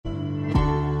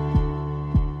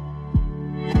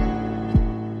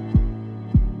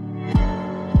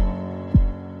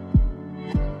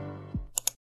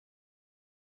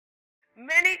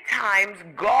times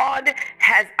God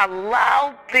has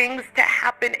allowed things to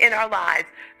happen in our lives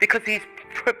because he's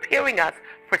preparing us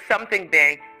for something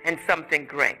big and something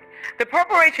great. The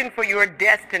preparation for your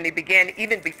destiny began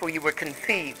even before you were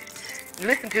conceived.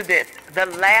 Listen to this. The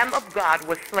Lamb of God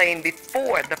was slain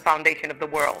before the foundation of the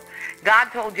world. God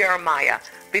told Jeremiah,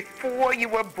 before you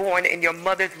were born in your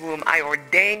mother's womb, I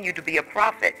ordained you to be a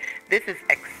prophet. This is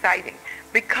exciting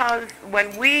because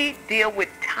when we deal with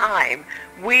time,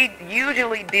 we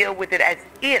usually deal with it as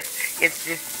if it's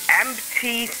this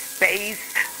empty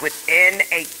space within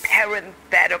a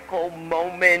parenthetical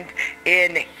moment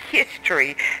in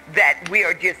history that we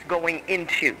are just going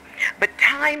into. But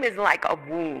time is like a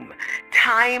womb.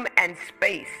 Time and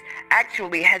space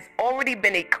actually has already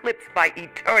been eclipsed by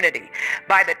eternity.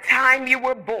 By the time you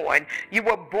were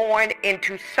born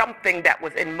into something that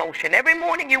was in motion. Every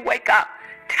morning you wake up,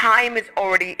 time is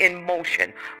already in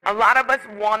motion. A lot of us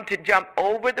want to jump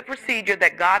over the procedure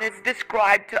that God has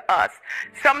described to us.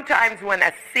 Sometimes when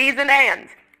a season ends,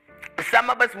 some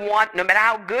of us want, no matter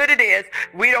how good it is,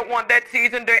 we don't want that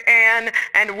season to end,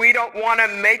 and we don't want to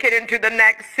make it into the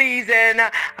next season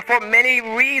for many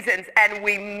reasons, and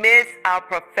we miss our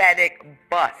prophetic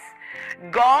bus.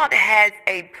 God has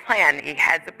a plan, he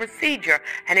has a procedure,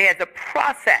 and he has a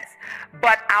process,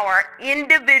 but our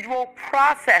individual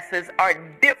processes are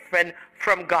different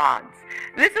from God's.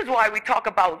 This is why we talk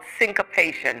about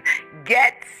syncopation.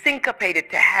 Get syncopated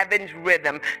to heaven's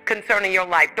rhythm concerning your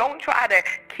life. Don't try to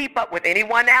keep up with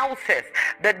anyone else's.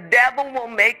 The devil will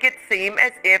make it seem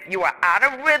as if you are out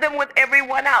of rhythm with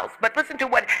everyone else. But listen to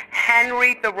what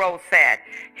Henry Thoreau said.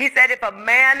 He said, if a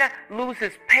man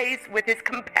loses pace with his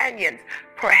companions,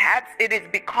 perhaps it is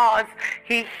because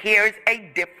he hears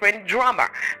a different drummer.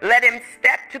 Let him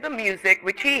step to the music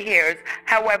which he hears,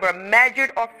 however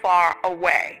measured or far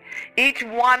away. Each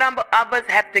one of us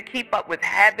have to keep up with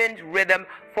heaven's rhythm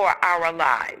for our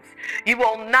lives. You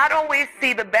will not always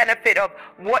see the benefit of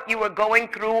what you are going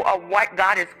through or what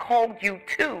God has called you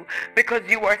to because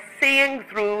you are seeing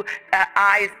through the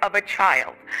eyes of a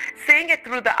child. Seeing it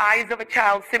through the eyes of a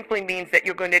child simply means that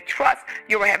you're going to trust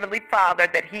your Heavenly Father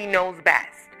that he knows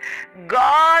best.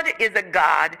 God is a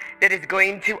God that is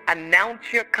going to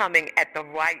announce your coming at the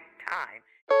right time.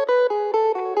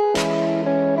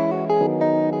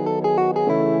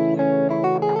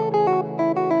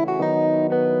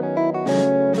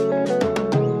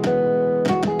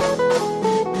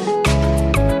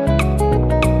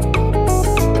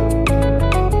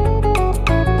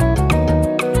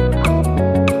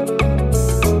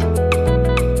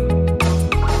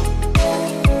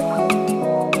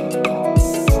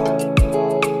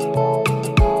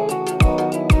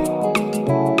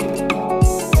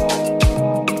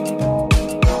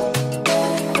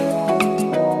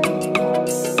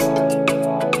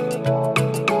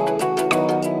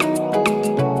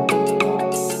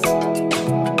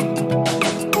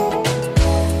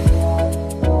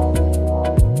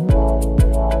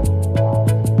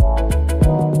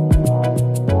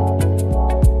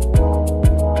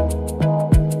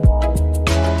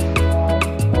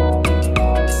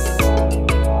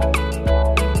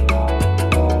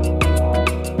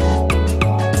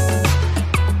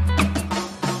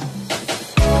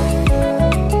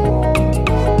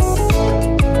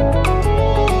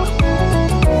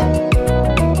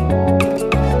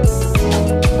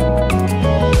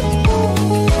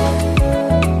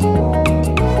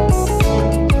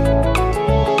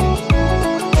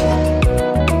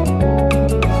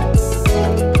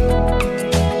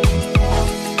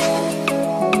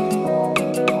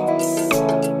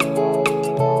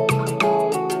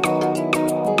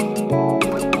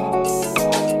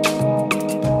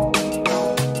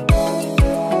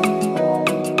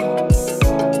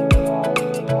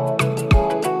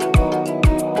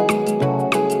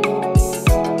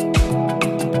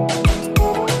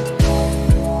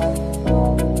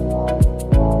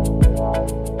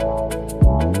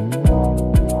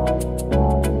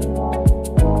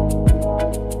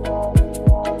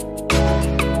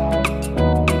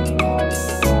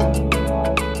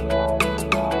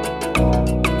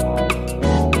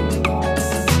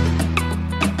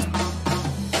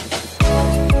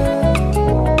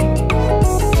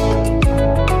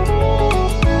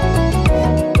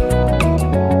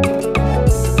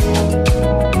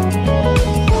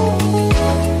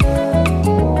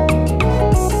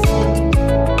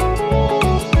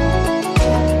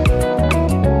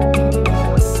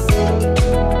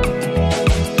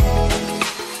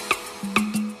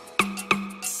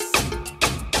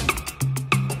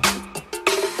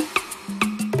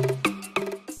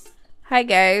 Hi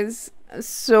guys,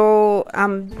 So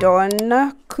I'm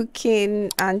done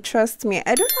cooking, and trust me,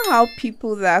 I don't know how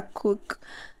people that cook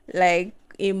like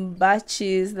in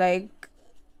batches, like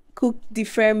cook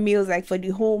different meals like for the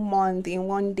whole month in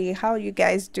one day, how you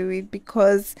guys do it,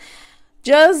 because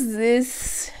just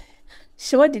this,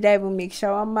 so what did I even make?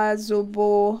 Shawarma,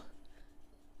 zobo,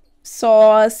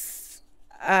 sauce,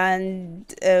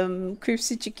 and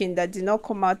crispy chicken that did not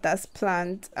come out as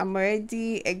planned. I'm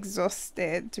already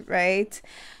exhausted, right?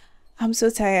 I'm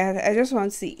so tired. I just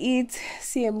want to eat,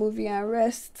 see a movie, and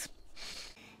rest.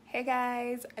 Hey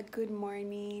guys, good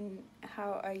morning.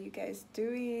 How are you guys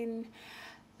doing?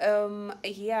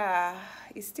 Yeah,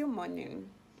 it's still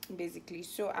morning basically.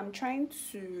 So I'm trying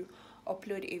to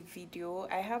upload a video.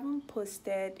 I haven't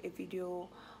posted a video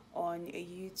on a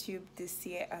YouTube this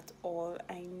year at all,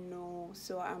 I know.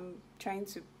 So I'm trying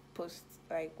to post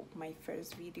like my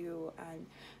first video and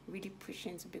really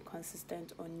pushing to be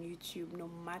consistent on YouTube no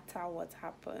matter what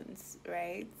happens,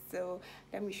 right? So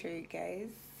let me show you guys.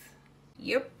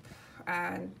 Yep,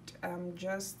 and I'm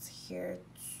just here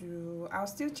to, I'll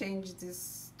still change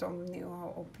this thumbnail,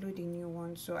 I'll upload a new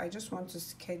one. So I just want to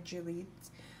schedule it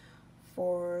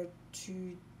for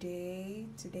today.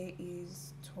 Today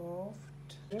is 12th.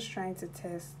 Just trying to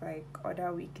test like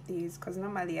other weekdays, because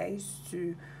normally I used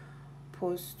to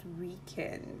post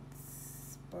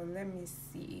weekends, but let me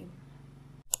see.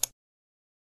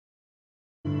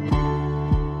 Me,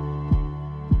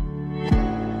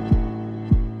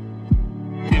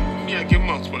 I get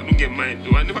mouth, but I don't get mind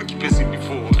though. I never keep person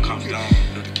before. Calm down,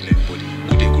 not kill anybody.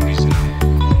 Good day, good reason.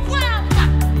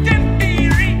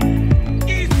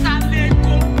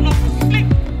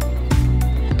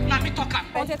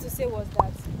 I wanted to say was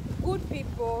that good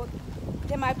people,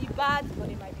 they might be bad, but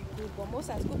they might be good. But most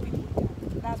times, good people,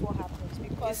 that's what happens.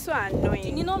 Because It's so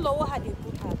annoying. you know, Lowo had a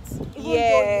good heart. Even though he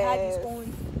had his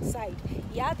own side,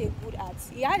 he had a good heart.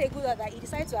 He had a good heart that he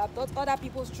decided to adopt other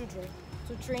people's children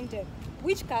to train them,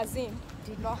 which Kazim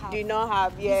did not have.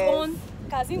 Yes. His own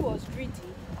Kazim was greedy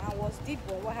and did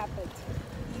what happened?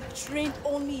 He trained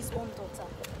only his own daughter.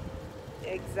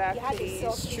 Exactly,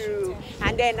 it's true.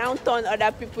 And then now turn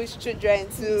other people's children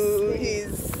to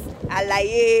his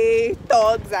alaye,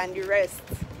 thugs, and the rest.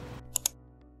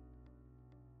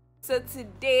 So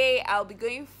today I'll be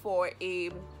going for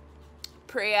a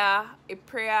prayer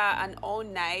and all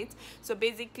night. So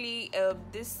basically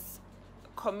this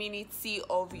community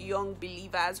of young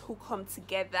believers who come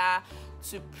together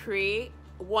to pray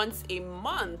once a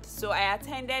month. So I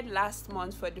attended last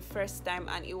month for the first time,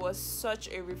 and it was such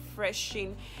a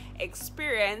refreshing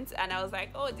experience, and I was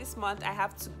like, oh, this month I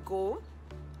have to go.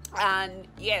 And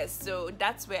yes, so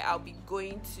that's where I'll be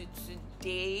going to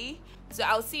today. So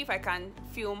I'll see if I can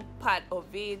film part of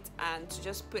it and to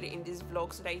just put it in this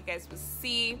vlog so that you guys will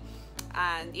see.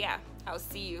 And yeah, I'll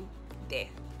see you there.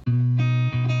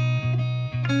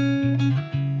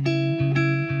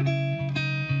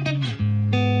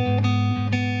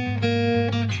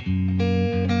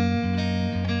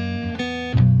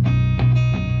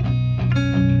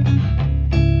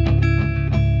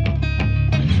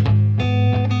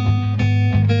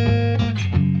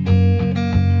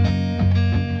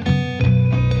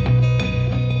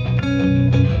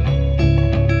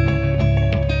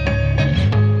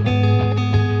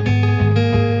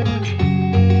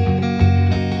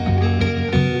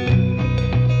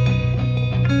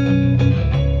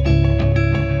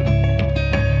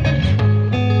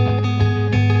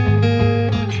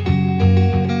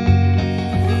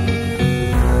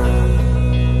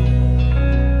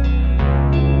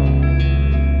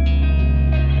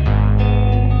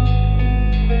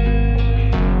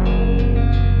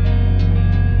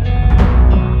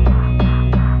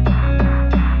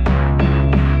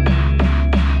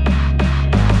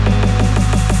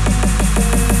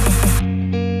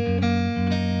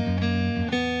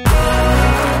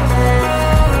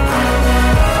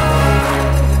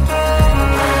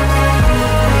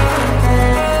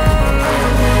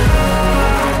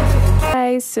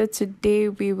 So today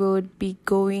we will be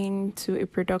going to a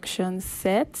production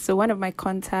set. So one of my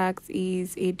contacts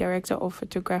is a director of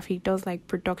photography, does like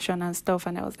production and stuff,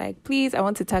 and I was like, please, I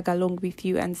want to tag along with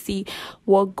you and see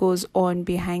what goes on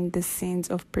behind the scenes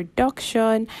of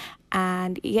production.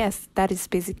 And yes, that is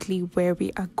basically where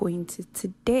we are going to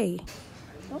today.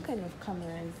 What kind of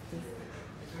camera is this?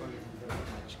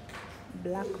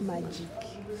 Black magic.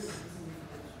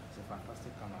 It's a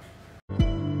fantastic camera.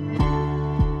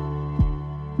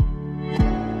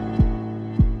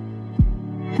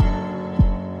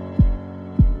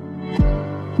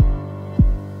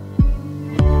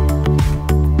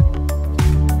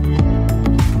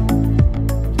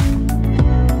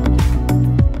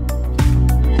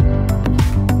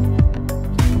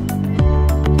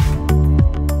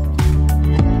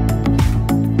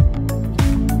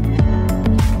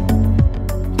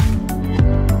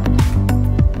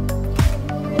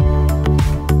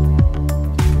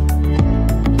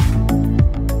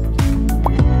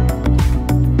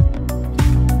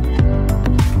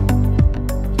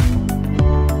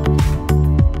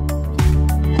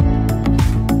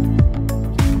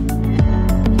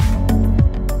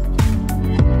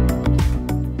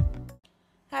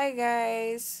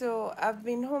 Well, I've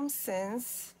been home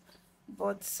since,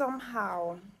 but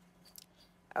somehow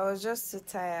I was just too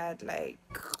tired. Like,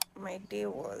 my day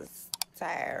was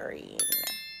tiring.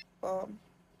 But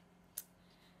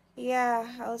yeah,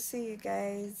 I'll see you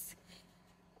guys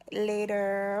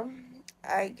later.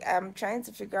 I'm trying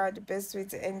to figure out the best way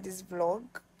to end this vlog,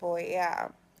 but yeah,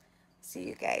 see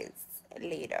you guys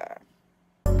later.